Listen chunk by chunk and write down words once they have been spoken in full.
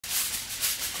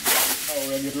Now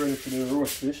we'll get ready for the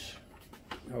roast fish.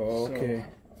 Oh, okay.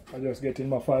 So I just get in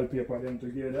my file paper them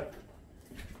together.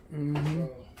 Mm-hmm.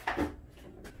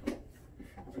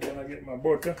 So then I get my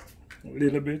butter, a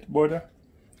little bit butter.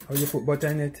 Oh, you put butter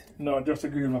in it? No, just to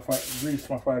grease my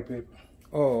file paper.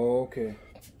 Oh, okay.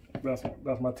 That's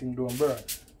my thing don't burn.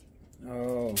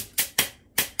 Oh.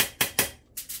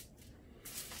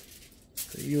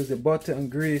 So you use the butter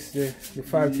and grease the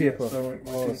file paper.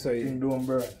 So so thing don't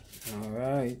burn.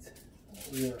 Alright.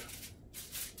 Yeah.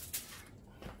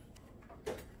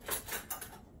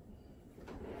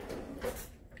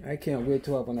 I can't wait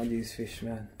to have one of these fish,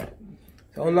 man.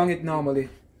 So how long it normally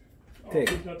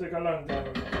take? It don't take a long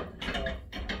time.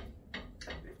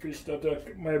 Fish that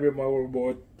take maybe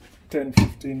about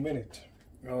 10-15 minutes.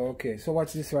 Oh, okay. So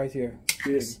what's this right here?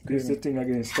 This is the thing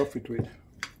again, stuff it with.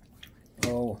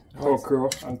 Oh. Okra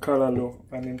and callaloo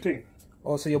and them thing.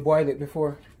 Oh, so you boil it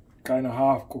before? Kind of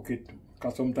half cook it,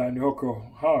 because sometimes the okra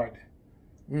hard.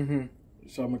 Mm-hmm.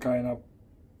 So I kind of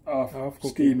half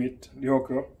cook steam it, the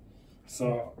okra.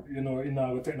 So, you know, it's not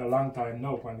going to take a long time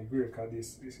now on the grill, because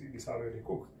this already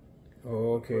cooked.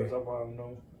 Oh, okay. First of all,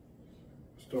 now,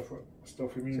 stuff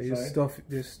it inside. So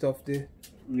you stuff the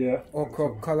okra,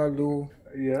 so, callaloo,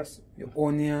 yes. your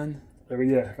onion,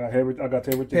 Yeah, I got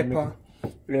everything. pepper.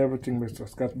 Everything with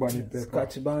Scotch bonnet pepper.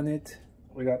 Scotch bonnet.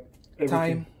 We got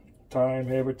everything.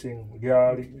 Thyme, everything.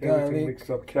 Garlic, everything mixed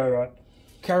up. Carrot.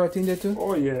 Carrot in there too?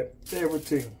 Oh yeah,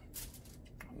 everything.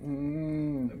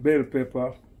 Bell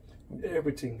pepper,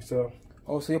 everything. So.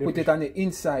 Also, you put it on the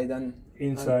inside and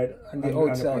the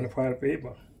outside on the file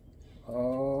paper.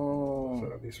 Oh.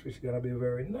 So this fish gonna be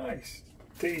very nice,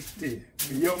 tasty,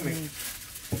 yummy.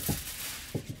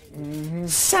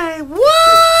 Say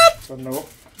what? So now,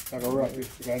 I gotta wrap it.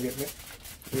 You gonna get me?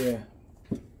 Yeah.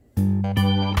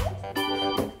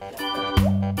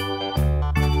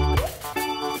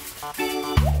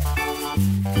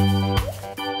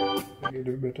 A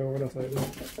little bit over the side.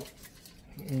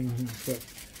 So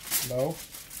now,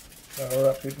 I'll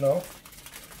wrap it now.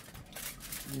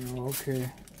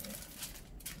 Okay.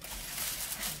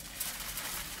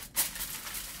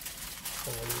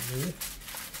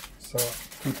 So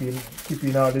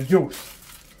keeping all the juice,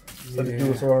 so the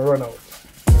juice won't run out.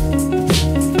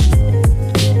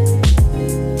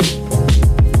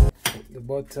 The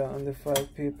butter on the file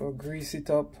paper, grease it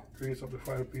up. Grease up the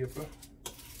file paper.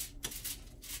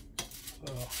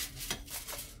 So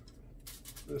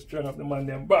let's turn up the man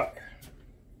them back.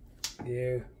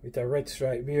 Yeah, with a red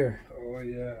stripe beer. Oh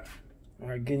yeah.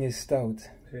 Or Guinness stout.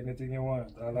 Anything you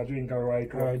want. I'll drink a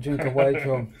white rum. Or drink a white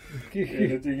rum.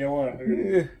 Anything you want.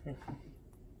 Yeah.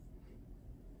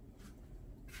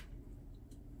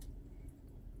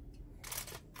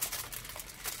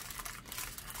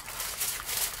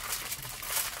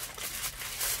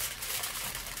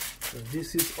 So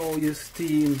this is how you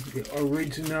steam the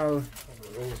original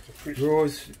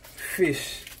roast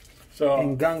fish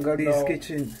in Gangali's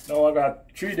kitchen. Now I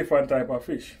got 3 different type of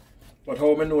fish. But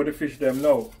how I know the fish them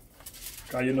now?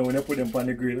 Because you know when you put them on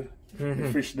the grill, the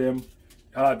fish them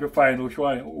hard to find which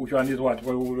one is what.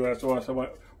 So someone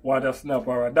want a snap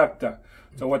or a doctor.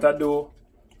 So what I do,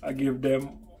 I give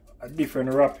them a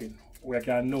different wrapping where I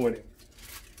can know them.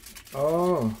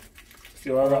 Oh.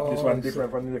 So I wrap this one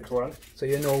different from the next one. So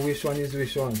you know which one is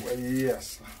which one? Well,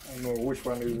 yes, I know which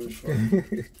one is which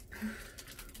one.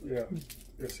 Yeah,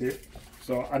 you see.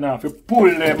 So and I have to pull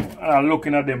them and I'm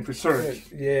looking at them to search.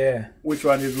 Yeah. Which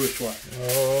one is which one?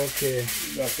 Oh, okay.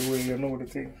 That's the way you know the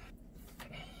thing.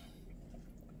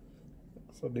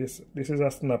 So this is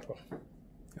a snapper.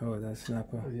 Oh, that's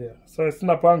snapper. Yeah. So a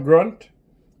snapper and grunt,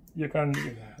 you can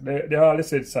they all the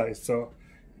same size, so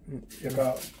you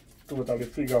can totally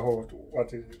figure out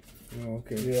what is it. Oh,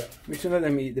 okay. Yeah. Which one of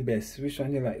them eat the best? Which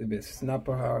one you like the best?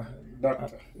 Snapper or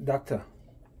Doctor. Doctor?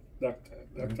 Doctor.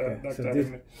 Okay.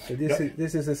 So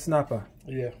this is a snapper.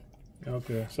 Yeah.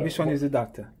 Okay. So which one is the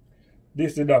doctor?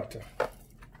 This is the doctor.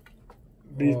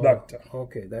 This doctor.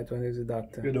 Okay, that one is the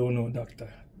doctor. You don't know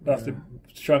doctor. That's the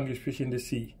strongest fish in the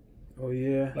sea. Oh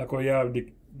yeah. Like when you have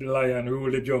the lion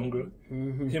rule the jungle.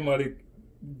 Him are the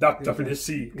doctor for the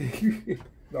sea.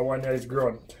 The one that is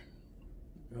grunt.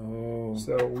 Oh.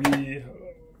 So we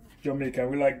Jamaican,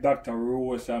 we like Dr.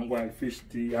 Rose and wild fish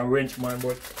tea and wrenchman,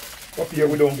 but up here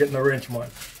we don't get no wrenchman.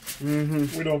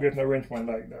 We don't get no wrenchman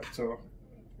like that, so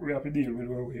we have to deal with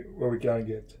where we can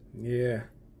get. Yeah.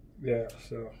 Yeah,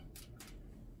 so.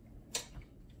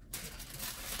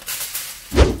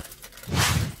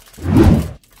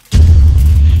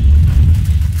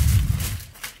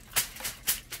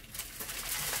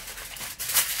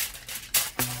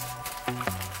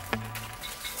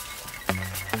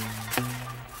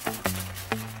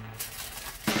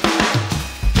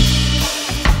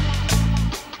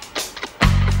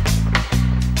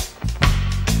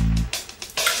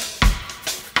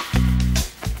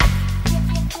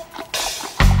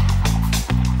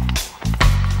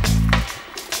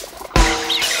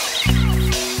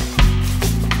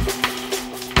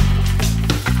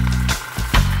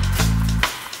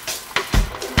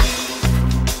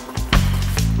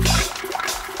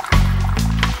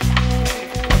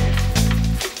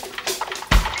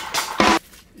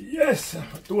 Yes,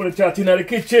 Tony chat in the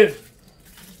kitchen.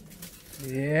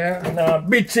 Yeah. Now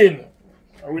bitching.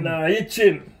 We now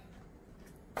itching.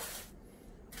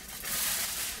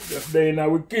 Just there in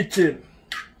our kitchen.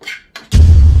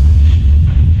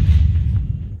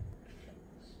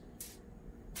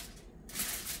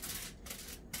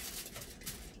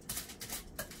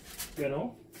 You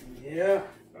know? Yeah.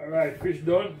 Alright, fish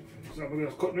done. So I'm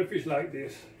just cutting the fish like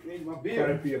this. Need my beer.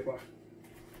 File paper.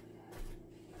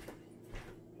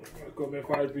 Cut my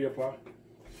file paper.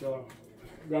 So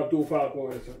grab 2 fork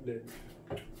over this up there.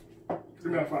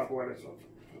 Give me a fork over this up.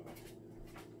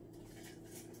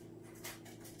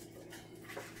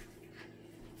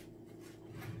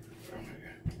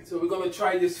 So we're gonna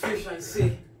try this fish and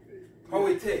see how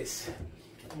it tastes.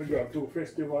 Let me grab 2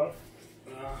 festival.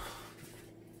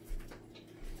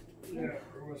 Yeah,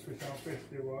 roast fish and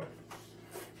festival.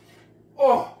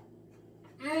 Oh!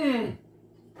 Mmm!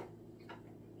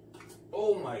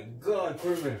 Oh my god,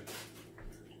 Kermit.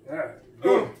 Yeah,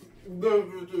 good.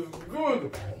 This is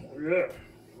good. Yeah.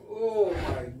 Oh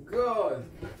my god.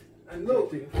 And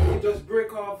look, you just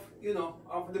break off, you know,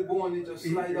 off the bone, you just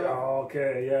slide off.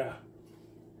 Okay, yeah.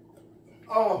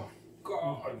 Oh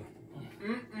god.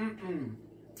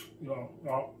 No.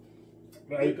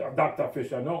 Like a doctor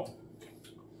fish, I know.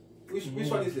 Which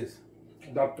one is this?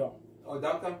 Doctor. Oh,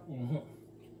 doctor?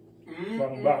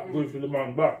 Man back, good for the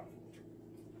man back.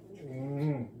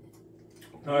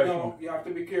 Nice. No, you have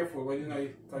to be careful when you know,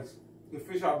 because the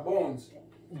fish have bones.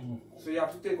 So you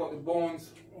have to take out the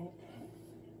bones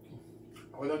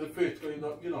out of the fish, because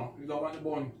you don't want the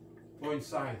bone go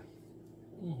inside.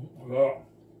 Yeah.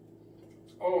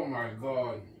 Oh my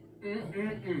god.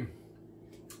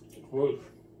 Good.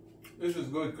 This is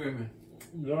good, Creamy.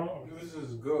 Yeah. This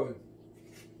is good.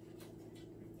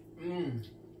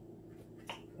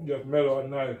 Just mellow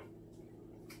and nice.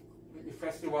 The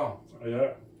festival.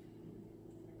 Yeah.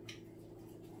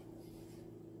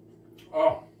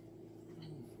 Oh.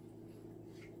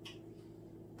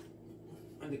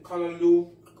 And the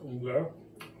callaloo. Yeah.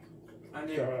 And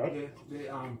the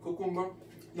cucumber.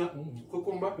 No,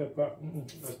 cucumber. Pepper.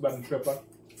 That's bad pepper.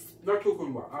 Not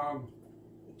cucumber.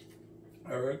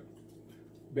 Alright.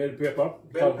 Bell pepper.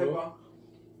 Bell pepper.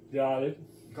 Garlic.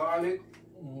 Garlic.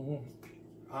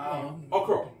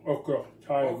 Okra. Okra.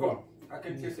 Okra. I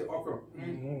can taste the okra.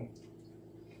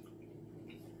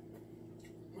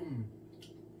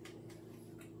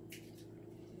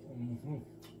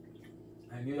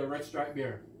 I need a red stripe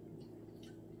beer.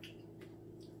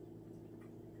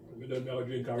 We don't know how to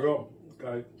drink a rum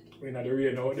because we're not the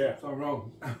rain out there. Some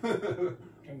rum.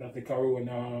 And that's the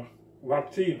corona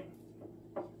vaccine.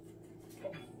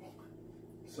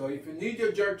 So if you need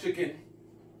your jerk chicken,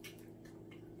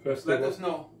 Festival. let us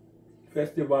know.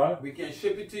 Festival. We can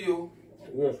ship it to you.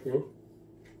 Yes, true.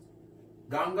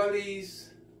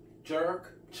 Gangalese,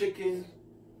 jerk, chicken.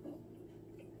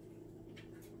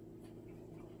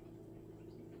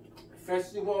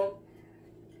 Festival.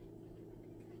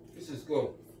 This is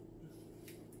good.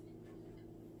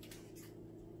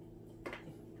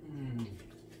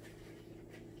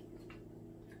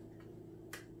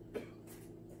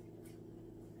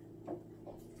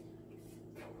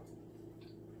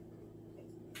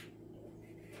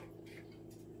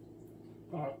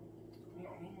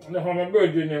 And that's how my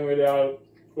birthday name where they are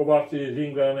overseas,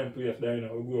 England and place there, you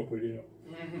know, we grew up with, you know.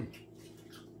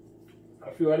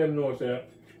 A few of them know, say,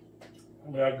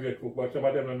 I'm a great cook, but some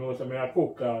of them don't know, say, I'm a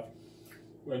cook,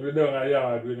 when we're down in the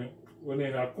yard, when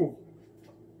in a cook,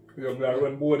 we have to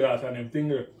run borders and them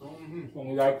things. So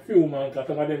we have few man, because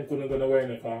some of them couldn't go nowhere in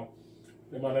the car.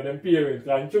 The man of them parents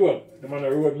control, the man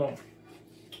of the road man.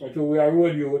 But so we are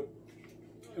road youth,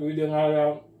 we don't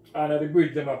have under the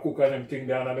bridge, them a cook and them thing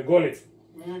down at the gully.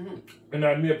 And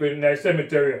I make in the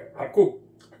cemetery, I cook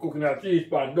in a cheese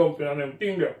pan, dumpling and them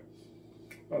thing there.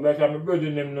 But like I'm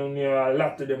building them down near a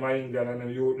lot of them are England and them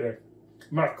youth there.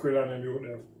 Mackerel and them youth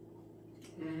there.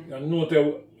 And note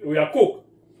we are cook.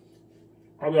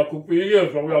 And we are cook for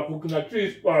years, and we are cooking a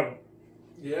cheese pan.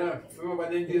 Yeah, remember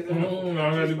them days? And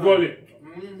at the gully.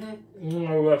 We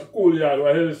are schoolyard, we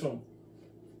are Hillsong.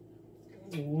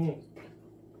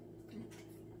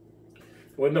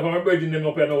 When the family bring them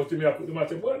up here now, see me cook, they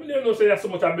say, boy, I don't know say you're so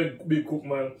much a big cook,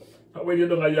 man. When you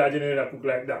don't have yard, you don't cook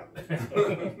like that.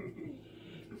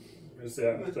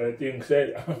 So I think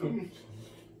said.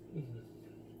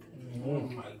 Oh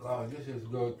my god, this is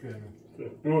good, Kenny.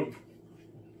 Good.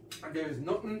 And there is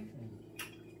nothing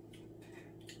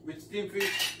with steamed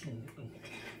fish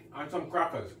and some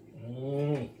crackers.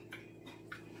 You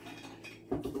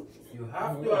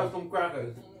have to have some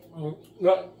crackers.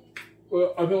 Well,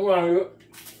 I don't want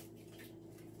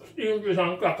steamed fish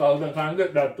and crackers, and can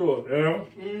get that too, you know?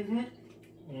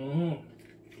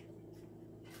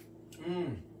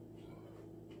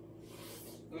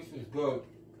 This is good.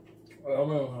 I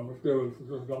mean, I'm still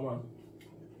someone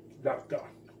doctor.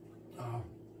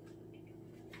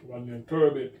 One in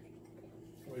turbot.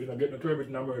 Well, you don't get the turbot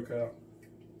in America.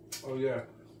 Oh yeah.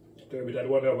 Turbot that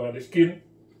one over the skin.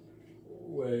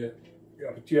 Where you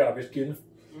have to tear off the skin.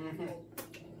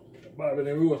 But when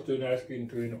they roast in the skin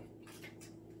too, you know.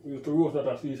 We used to roast at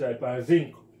a seaside by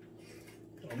zinc.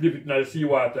 Dip it in the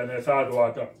seawater and the salt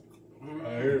water.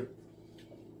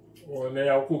 When they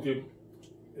have cooking,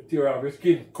 they tear off the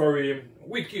skin, curry him.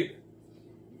 Wicked.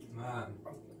 Man.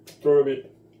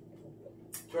 Turbot.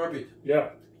 Turbot? Yeah.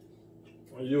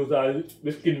 I use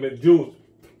the skin make juice.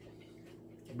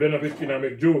 Blend up the skin and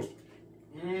make juice.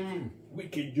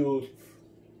 Wicked juice.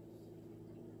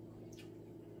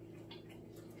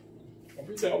 I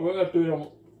think that we're going to, you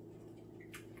know,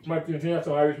 Maxine, you have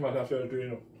some Irish man as well too, you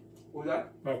know. Who's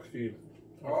that? Maxine.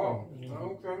 Oh,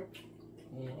 okay.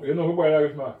 You know who boiled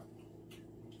Irish man?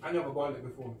 I never boiled it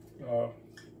before. You'll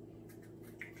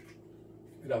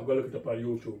have to go look it up on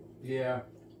YouTube. Yeah.